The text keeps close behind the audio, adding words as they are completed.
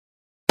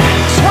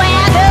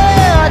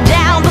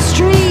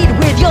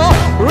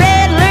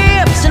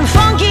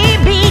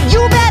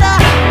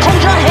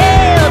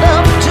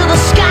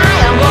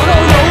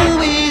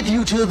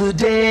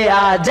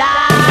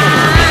die.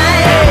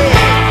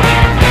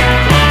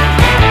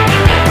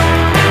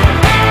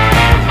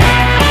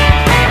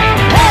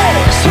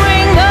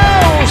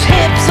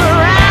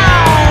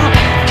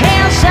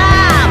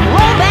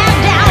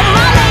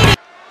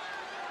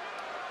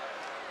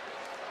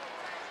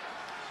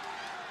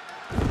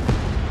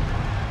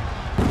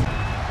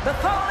 The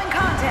following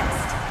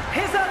contest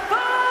is a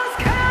Falls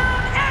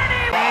Count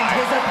Anywhere! And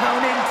his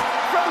opponent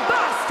from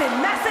Boston,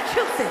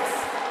 Massachusetts,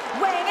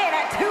 weighing in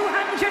at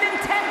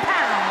 210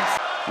 pounds.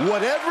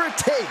 Whatever it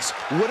takes,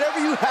 whatever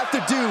you have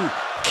to do,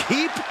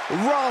 keep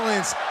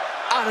Rollins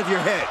out of your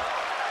head.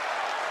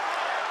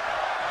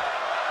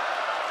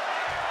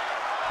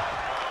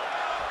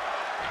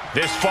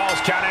 This Falls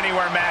Count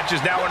Anywhere match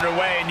is now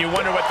underway, and you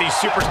wonder what these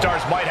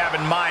superstars might have in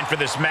mind for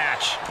this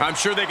match. I'm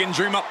sure they can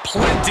dream up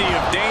plenty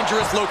of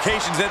dangerous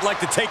locations they'd like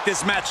to take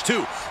this match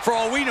to. For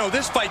all we know,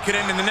 this fight could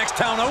end in the next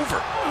town over.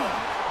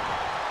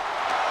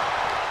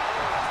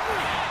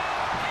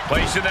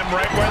 Placing them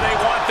right where they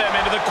want them,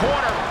 into the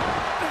corner.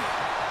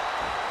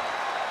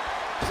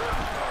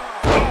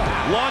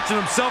 Launching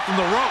himself from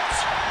the ropes.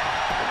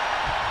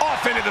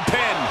 Off into the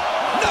pin.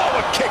 No,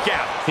 a kick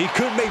out. He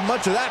couldn't make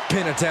much of that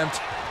pin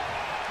attempt.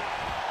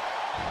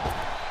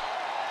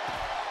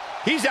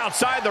 He's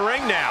outside the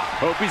ring now.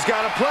 Hope he's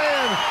got a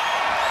plan.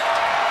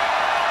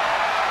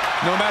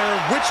 No matter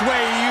which way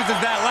he uses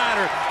that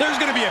ladder, there's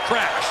going to be a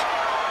crash.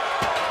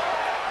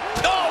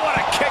 Oh, what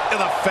a kick to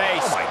the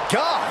face. Oh, my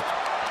God.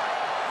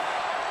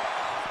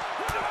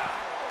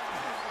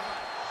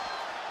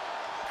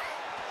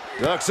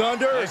 Ducks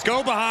under. Let's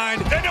go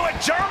behind. Into a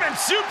German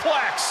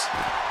suplex.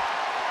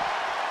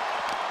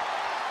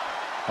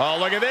 Oh,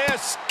 look at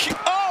this.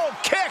 Oh,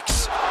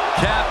 kicks.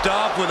 Capped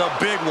off with a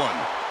big one.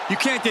 You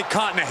can't get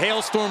caught in a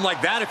hailstorm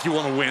like that if you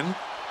want to win.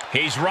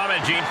 He's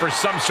rummaging for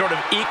some sort of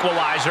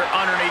equalizer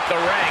underneath the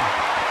ring.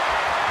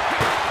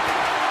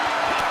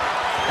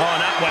 Oh,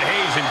 not what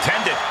Hayes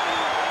intended.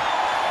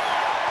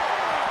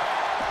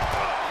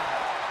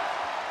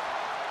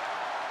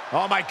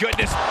 Oh, my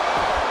goodness.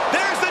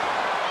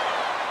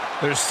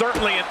 There's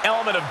certainly an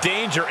element of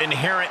danger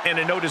inherent in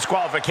a no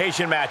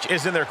disqualification match,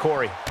 isn't there,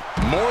 Corey?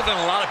 More than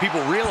a lot of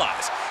people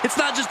realize. It's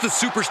not just the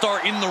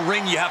superstar in the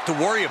ring you have to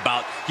worry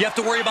about. You have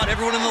to worry about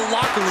everyone in the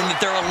locker room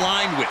that they're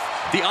aligned with.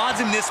 The odds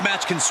in this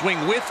match can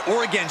swing with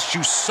or against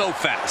you so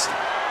fast.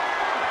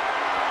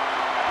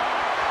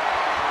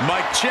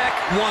 Mic check,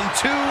 1,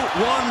 2,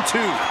 1, 2.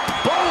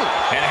 Boom!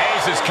 And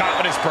Hayes'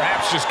 confidence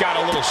perhaps just got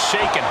a little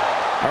shaken.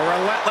 A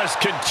relentless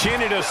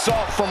continued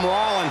assault from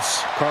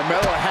Rollins.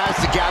 Carmelo has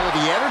to gather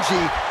the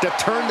energy to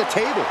turn the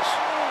tables.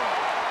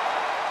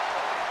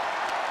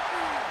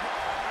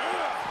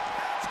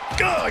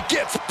 Oh, it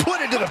gets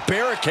put into the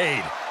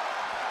barricade.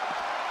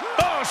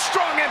 Oh,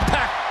 strong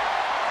impact.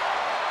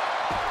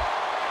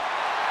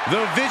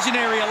 The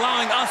visionary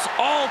allowing us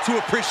all to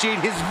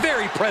appreciate his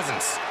very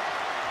presence.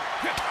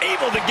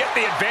 Able to get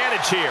the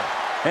advantage here.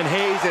 And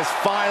Hayes is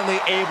finally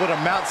able to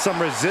mount some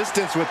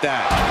resistance with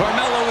that.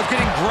 Carmelo was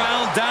getting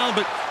ground down,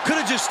 but could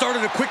have just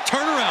started a quick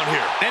turnaround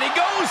here. And he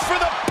goes for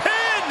the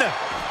pin.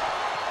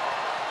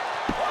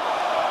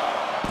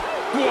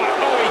 What?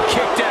 Oh, he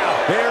kicked out.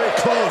 Very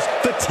close.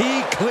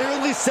 Fatigue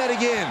clearly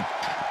setting in.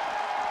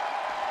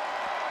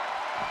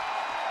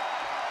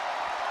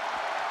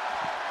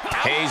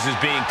 Hayes is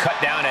being cut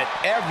down at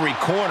every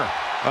corner.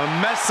 A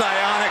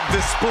messianic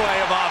display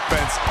of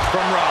offense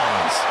from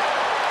Rollins.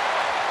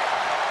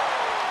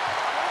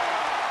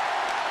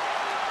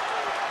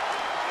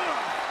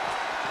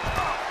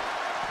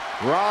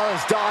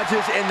 Rollins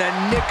dodges in the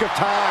nick of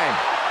time.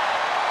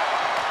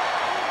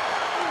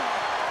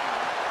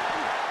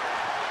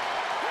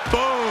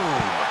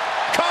 Boom!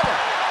 Cover!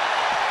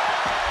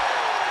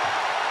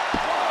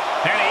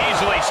 And he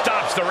easily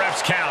stops the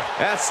ref's count.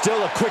 That's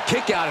still a quick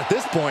kick out at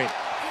this point.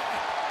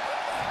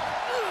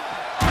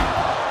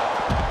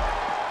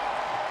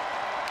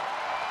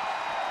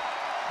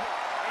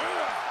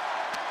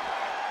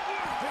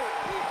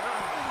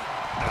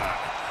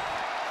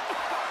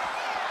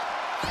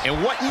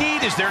 And what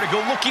need is there to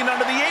go looking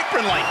under the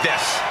apron like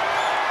this?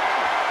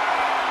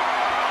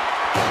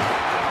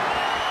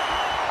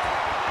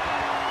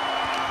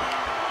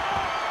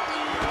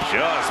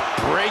 Just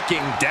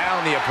breaking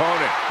down the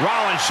opponent.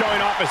 Rollins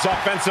showing off his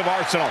offensive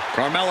arsenal.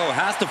 Carmelo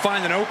has to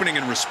find an opening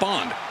and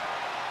respond.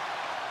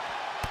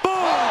 Boom!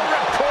 Oh,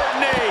 ripcord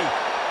knee.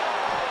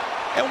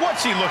 And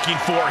what's he looking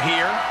for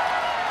here?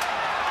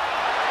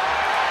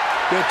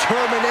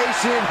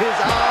 Determination in his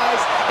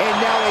eyes, and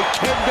now a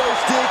kendo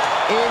stick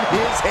in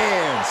his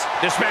hands.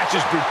 This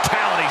match's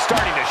brutality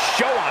starting to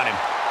show on him.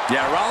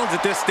 Yeah, Rollins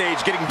at this stage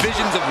getting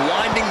visions of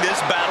winding this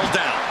battle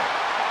down.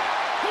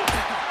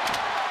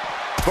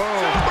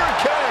 Boom. Super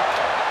kick.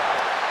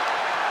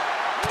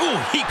 Ooh,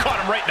 he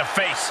caught him right in the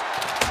face.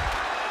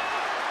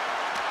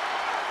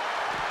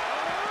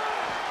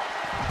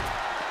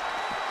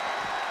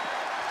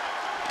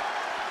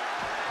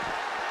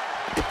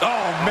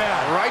 Oh, man,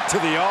 right to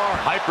the arm.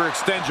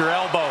 Hyperextend your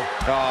elbow.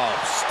 Oh,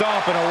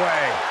 stomping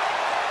away.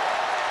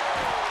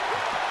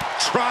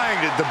 Trying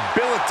to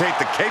debilitate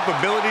the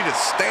capability to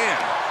stand.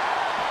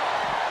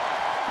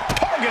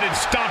 Targeted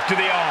stomp to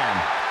the arm.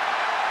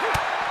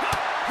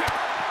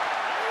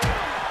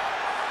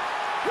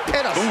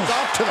 And a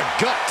stomp to the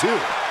gut, too.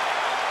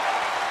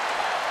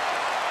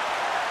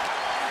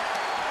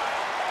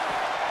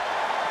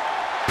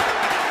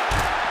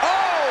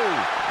 Oh!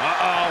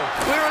 Uh-oh.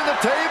 Clearing the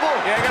table.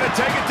 Yeah, gonna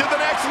take it to the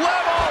next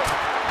level.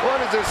 What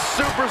is this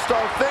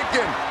superstar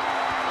thinking?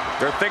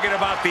 They're thinking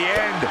about the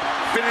end,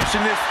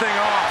 finishing this thing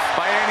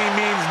off by any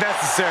means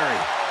necessary.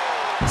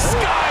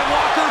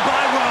 Skywalker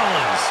by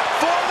Rollins.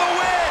 For the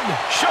win.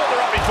 Shoulder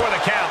up before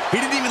the count.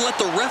 He didn't even let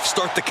the ref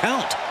start the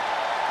count.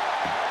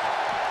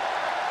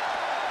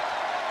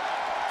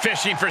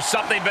 Fishing for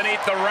something beneath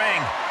the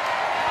ring.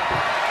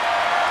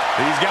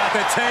 He's got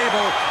the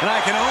table, and I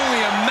can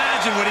only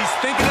imagine what he's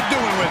thinking of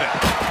doing with it.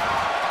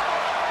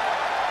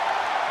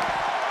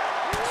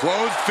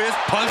 Closed fist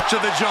punch to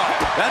the jaw.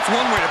 That's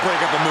one way to break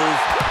up a move.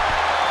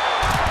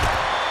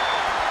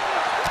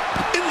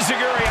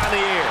 Enziguri on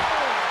the ear.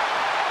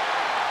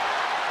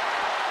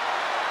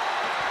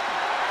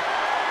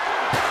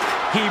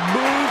 He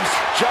moves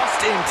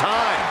just in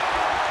time.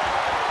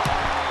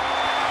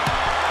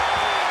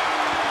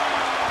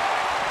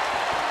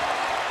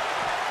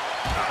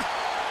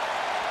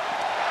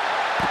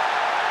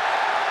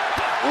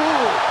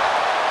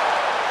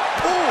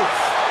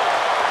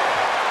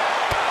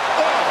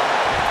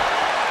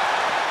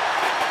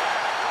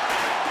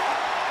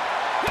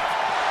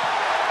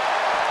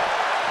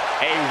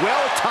 A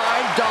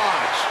well-timed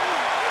dodge.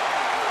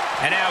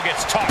 And now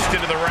gets tossed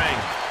into the ring.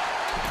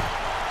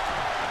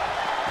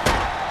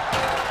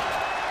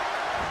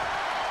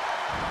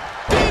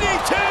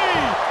 DDT!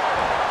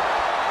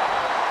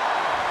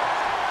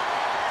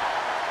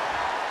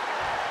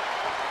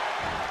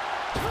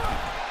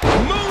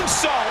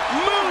 Moonsault!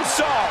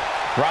 Moonsault!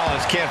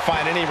 Rollins can't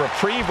find any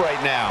reprieve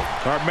right now.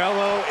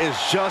 Carmelo is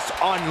just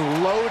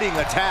unloading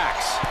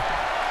attacks.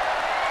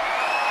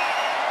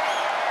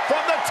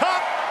 From the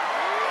top.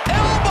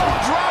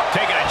 Drop.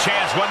 Taking a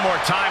chance one more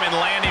time and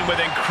landing with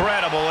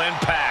incredible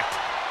impact.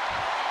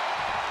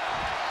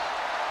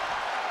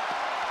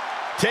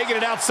 Taking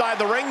it outside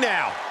the ring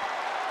now.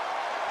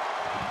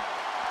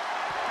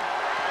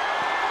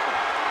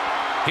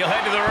 He'll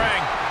head to the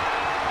ring.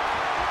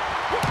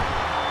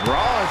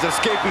 Rollins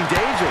escaping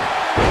danger.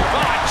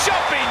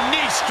 Jumping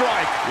knee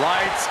strike.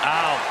 Lights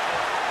out.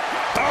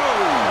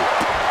 Oh!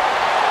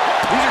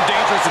 These are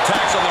dangerous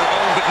attacks on their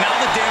own, but now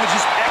the damage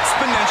is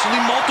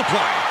exponentially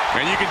multiplying.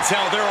 And you can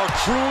tell there are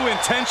cruel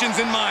intentions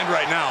in mind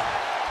right now.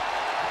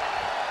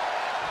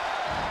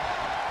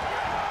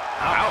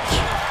 Ouch.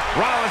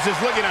 Rollins is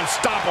looking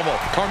unstoppable.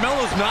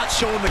 Carmelo's not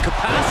showing the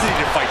capacity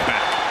to fight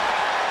back.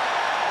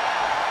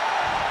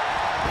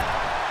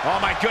 Oh,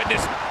 my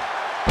goodness.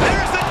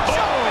 There's the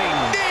jumping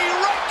knee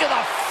right to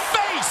the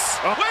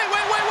face. Wait.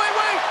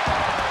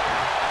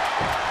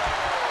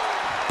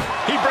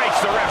 He breaks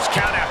the ref's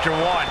count after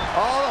one.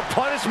 All the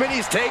punishment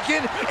he's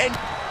taken, and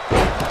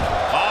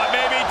it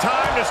may be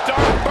time to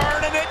start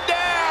burning it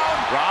down.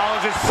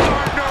 Rollins is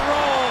starting to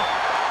roll.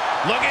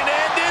 Looking to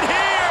end it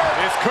here.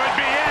 This could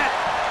be it.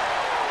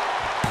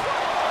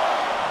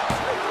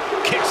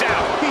 Kicks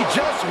out. he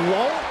just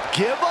won't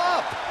give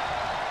up.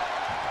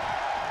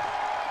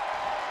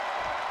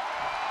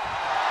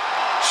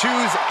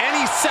 Choose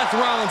any Seth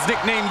Rollins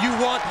nickname you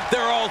want,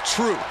 they're all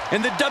true.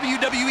 And the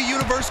WWE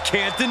Universe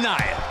can't deny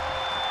it.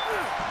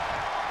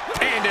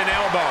 And an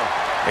elbow.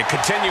 A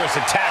continuous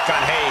attack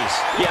on Hayes.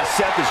 Yeah,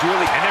 Seth is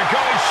really... And they're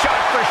going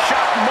shot for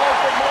shot, blow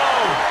for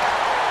blow.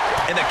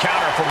 And the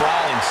counter from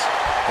Rollins.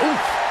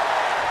 Oof.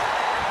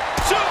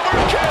 Super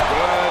kick.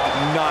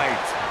 Good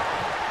night.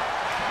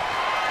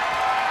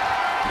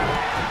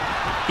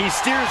 He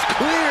steers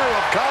clear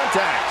of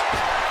contact.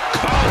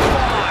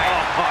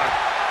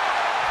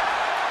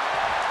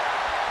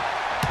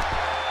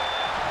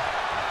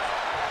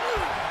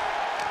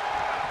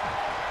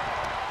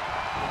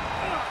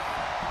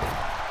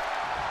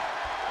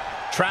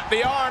 Trap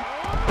the arm.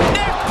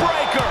 Neck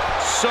breaker.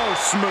 So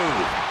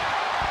smooth.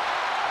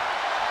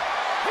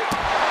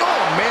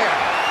 Oh, man.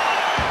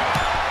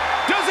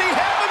 Does he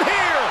have him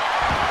here?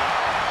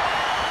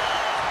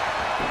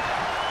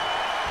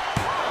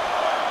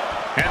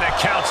 And the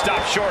count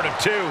stopped short of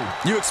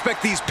 2. You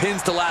expect these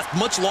pins to last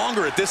much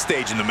longer at this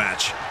stage in the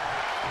match.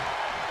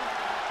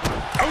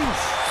 Oh,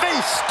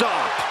 face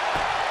stop.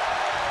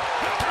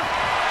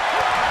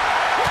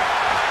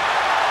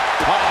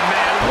 Oh,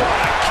 man,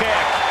 what a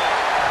kick.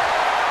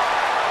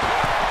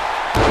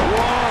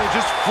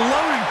 Just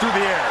floating through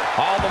the air.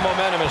 All the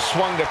momentum has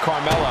swung to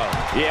Carmelo.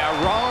 Yeah,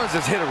 Rollins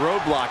has hit a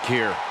roadblock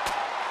here.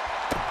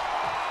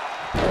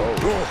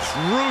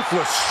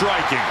 Ruthless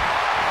striking.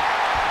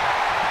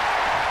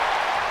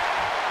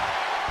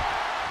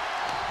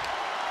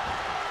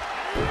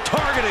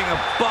 Targeting a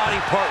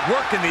body part,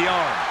 working the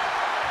arm.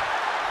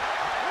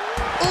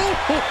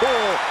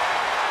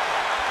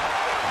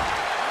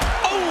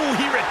 Oh,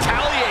 he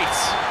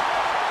retaliates.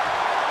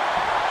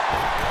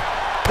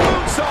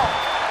 Moonsault.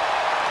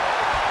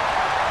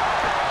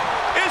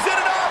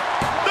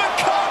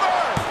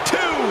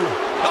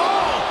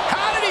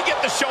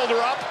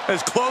 Shoulder up.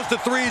 As close to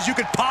 3 as you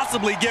could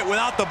possibly get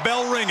without the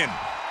bell ringing.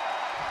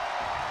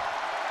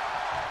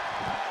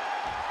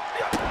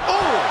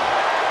 Oh!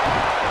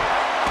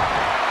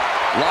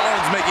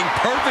 Rollins making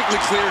perfectly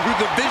clear who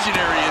the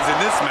visionary is in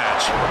this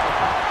match.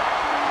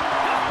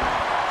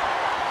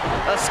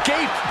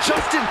 Escaped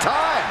just in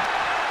time.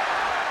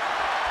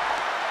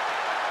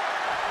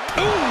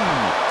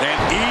 And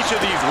each of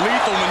these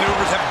lethal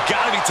maneuvers have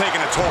got to be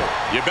taking a toll.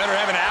 You better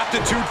have an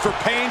aptitude for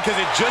pain because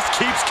it just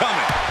keeps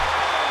coming.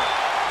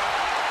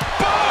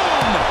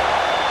 Boom!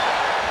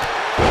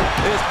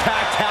 This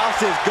packed house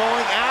is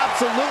going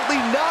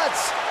absolutely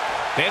nuts.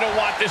 They don't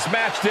want this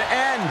match to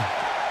end.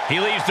 He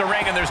leaves the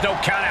ring and there's no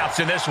countouts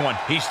in this one.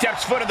 He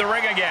steps foot in the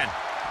ring again.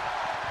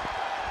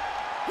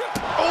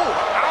 Oh,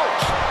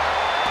 ouch.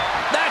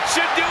 That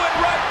should do it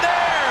right there.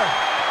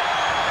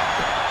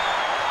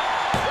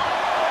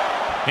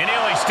 And he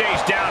only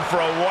stays down for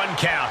a 1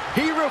 count.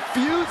 He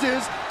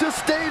refuses to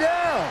stay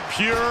down.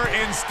 Pure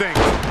instinct.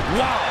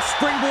 Wow,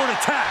 springboard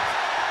attack.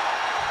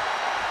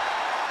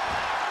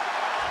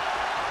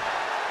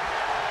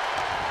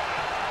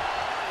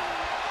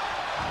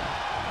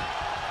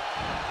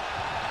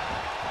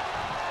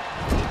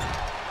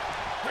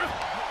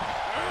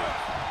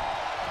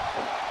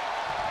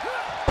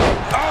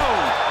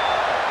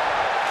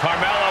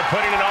 Carmelo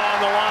putting it on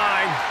the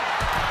line.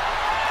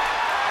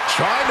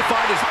 Trying to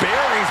find his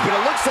bearings, but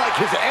it looks like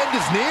his end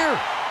is near.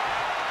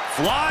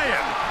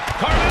 Flying.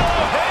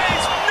 Carmelo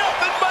Hayes,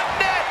 nothing but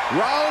net.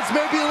 Rollins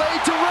may be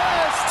laid to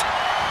rest.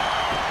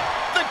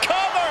 The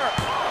cover.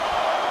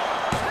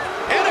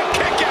 And a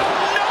kick out.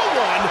 No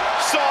one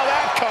saw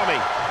that coming.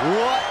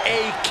 What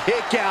a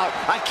kick out.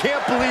 I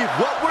can't believe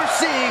what we're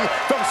seeing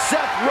from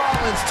Seth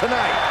Rollins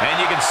tonight. And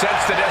you can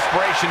sense the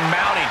desperation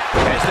mounting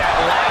as that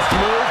last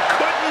move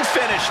couldn't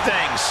finish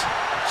things.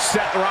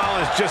 Seth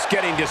Rollins just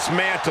getting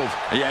dismantled.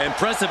 Yeah,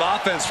 impressive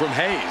offense from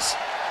Hayes.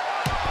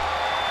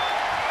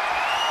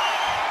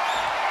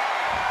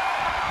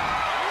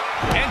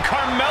 And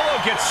Carmelo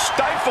gets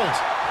stifled.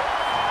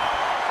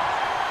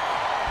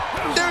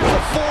 There's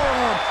a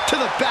forearm to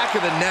the back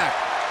of the neck.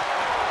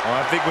 Well,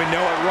 I think we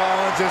know what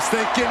Rollins is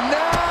thinking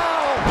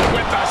now.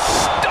 With a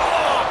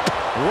stomp.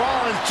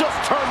 Rollins just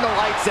turned the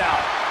lights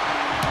out.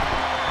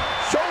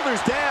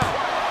 Shoulders down.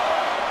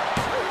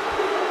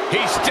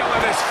 He's still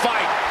in this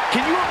fight.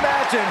 Can you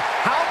imagine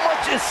how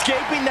much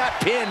escaping that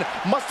pin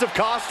must have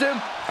cost him?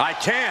 I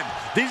can.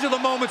 These are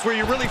the moments where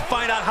you really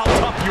find out how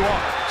tough you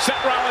are. Seth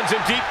Rollins in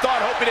deep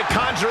thought, hoping to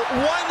conjure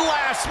one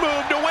last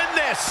move to win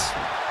this.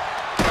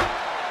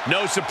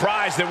 No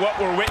surprise that what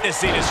we're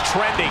witnessing is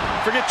trending.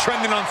 Forget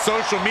trending on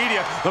social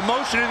media. The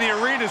motion in the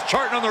arena is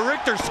charting on the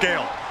Richter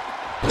scale.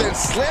 Then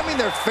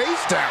slamming their face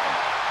down.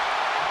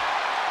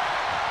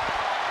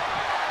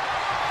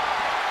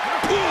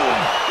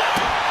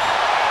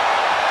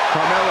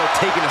 Carmelo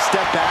taking a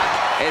step back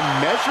and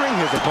measuring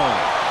his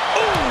opponent.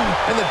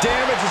 And the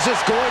damage is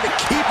just going to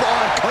keep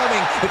on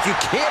coming if you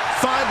can't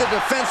find the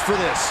defense for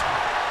this.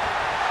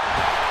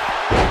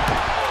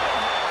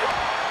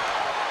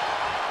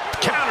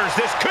 Counters,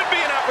 this could be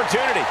an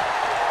opportunity.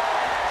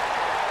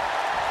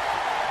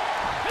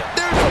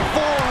 There's a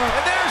forearm.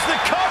 And there's the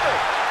cover.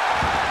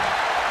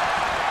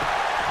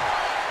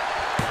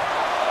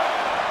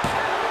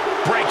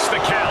 Breaks the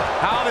count.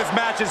 How this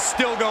match is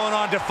still going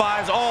on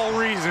defies all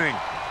reasoning.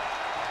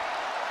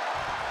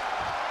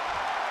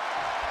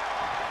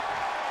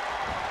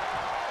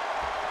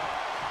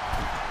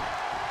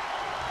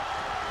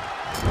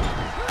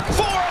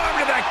 Forearm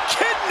to the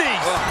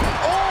kidneys.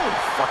 Oh,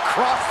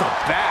 across the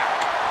back.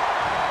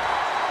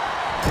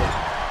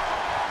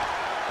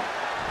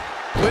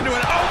 Into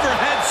an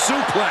overhead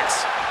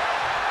suplex.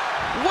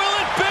 Will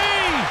it be?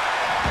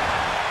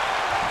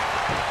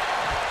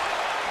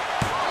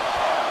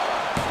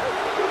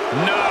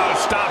 No,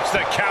 stops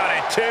the count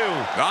at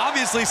 2.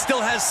 Obviously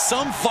still has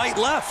some fight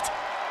left.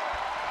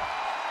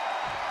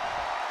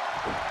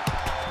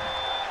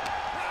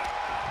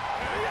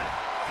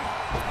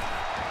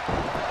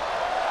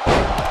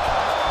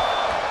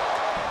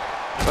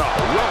 Oh,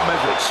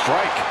 well-measured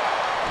strike.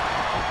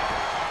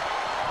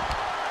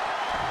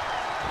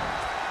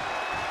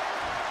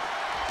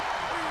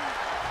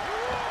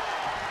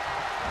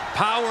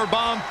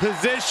 Powerbomb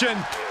position.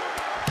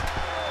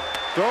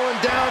 Throwing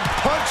down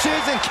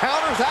punches and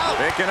counters out.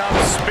 Picking up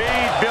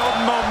speed,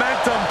 building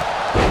momentum.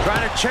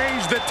 Trying to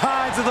change the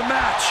tides of the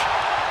match.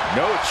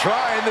 No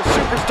trying. The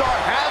superstar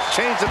has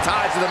changed the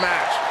tides of the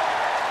match.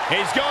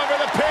 He's going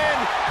for the pin.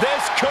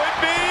 This could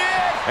be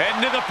it.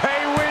 Into the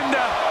pay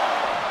window.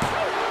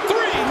 3,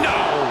 no.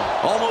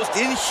 Almost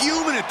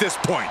inhuman at this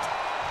point.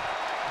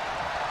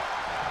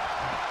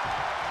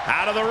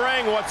 Out of the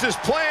ring, what's his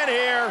plan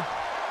here?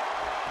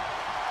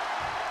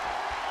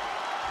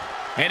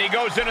 And he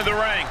goes into the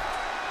ring.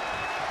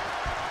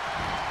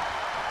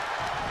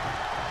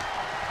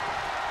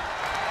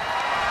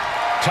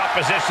 Tough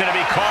position to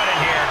be caught in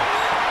here.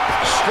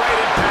 Straight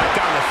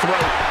impact on the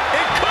throat.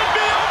 It could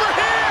be over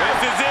here.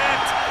 This is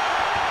it.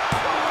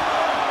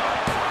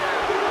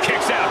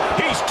 Kicks out.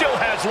 He still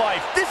has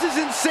life. This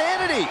is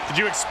insanity. Did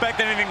you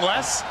expect anything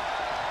less?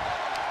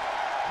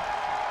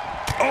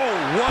 Oh,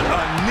 what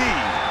a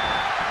knee.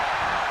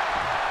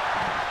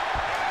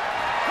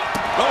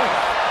 Oh.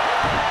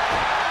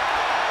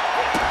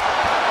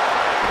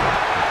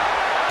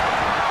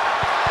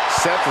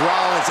 Seth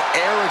Rollins'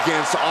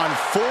 arrogance on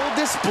full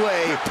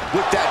display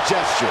with that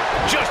gesture.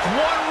 Just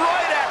one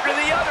right after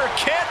the other.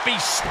 Can't be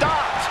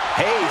stopped.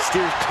 Hey,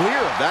 steers clear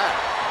of that.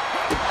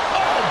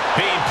 Oh,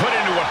 being put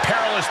into a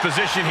perilous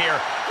position here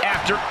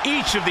after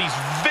each of these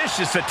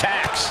vicious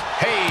attacks.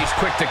 Hayes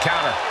quick to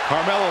counter.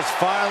 Carmelo's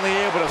finally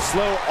able to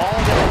slow all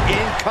that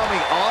incoming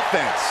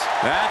offense.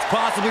 That's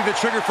possibly the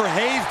trigger for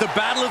Hayes to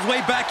battle his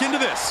way back into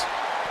this.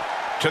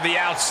 To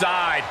the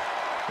outside.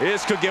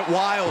 This could get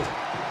wild.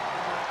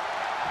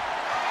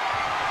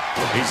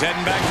 He's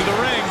heading back to the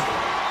ring.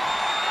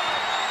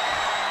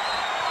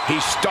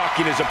 He's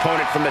stalking his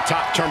opponent from the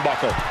top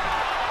turnbuckle.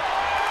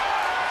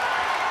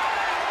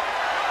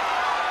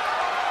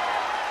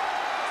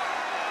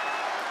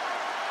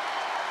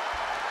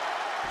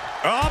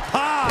 Up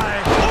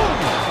high.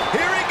 Ooh,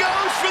 here he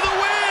goes for the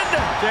win.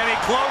 Can he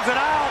close it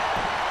out?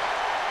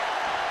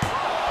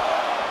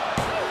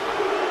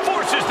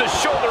 Forces the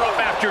shoulder up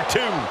after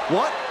two.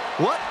 What?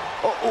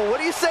 What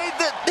do you say?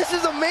 This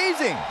is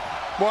amazing.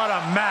 What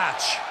a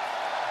match.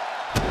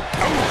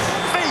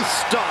 Face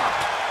stop.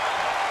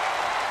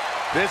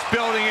 This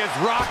building is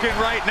rocking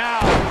right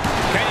now.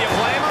 Can you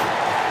blame him?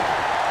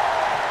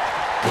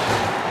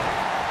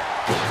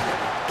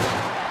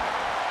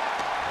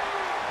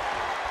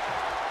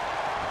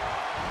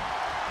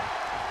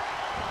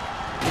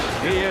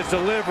 He is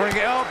delivering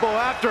elbow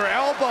after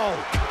elbow.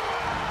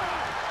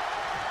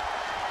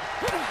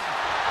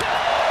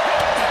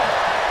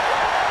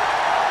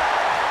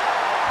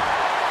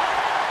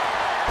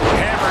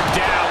 Hammered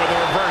down with a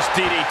reverse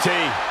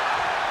DDT.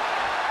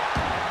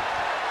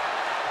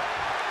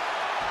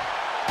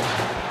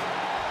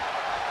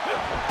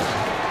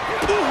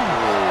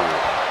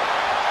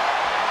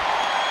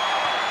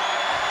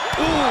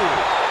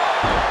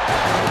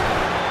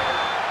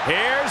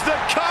 Here's the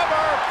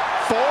cover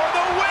for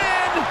the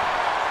win.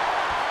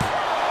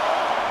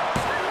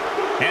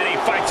 And he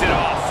fights it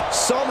off.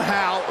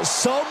 Somehow,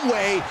 some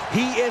way,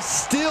 he is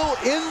still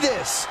in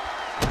this.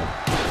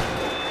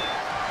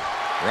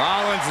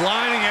 Rollins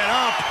lining it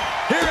up.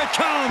 Here it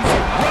comes.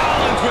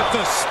 Rollins with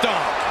the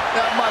stomp.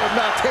 That might have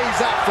knocked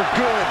Hayes out for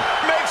good.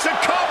 Makes a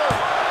cover.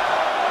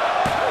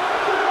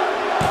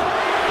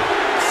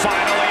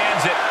 Finally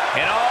ends it.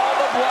 And all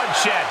the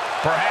bloodshed.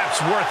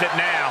 Perhaps worth it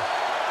now.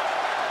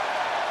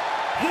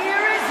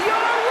 Here is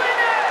your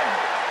winner,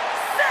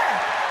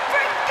 Seth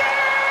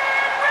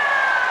freaking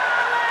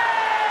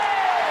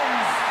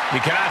Rollins! You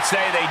cannot say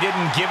they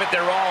didn't give it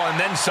their all and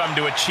then some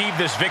to achieve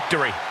this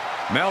victory.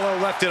 Melo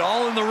left it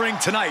all in the ring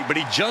tonight, but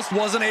he just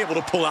wasn't able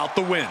to pull out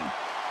the win.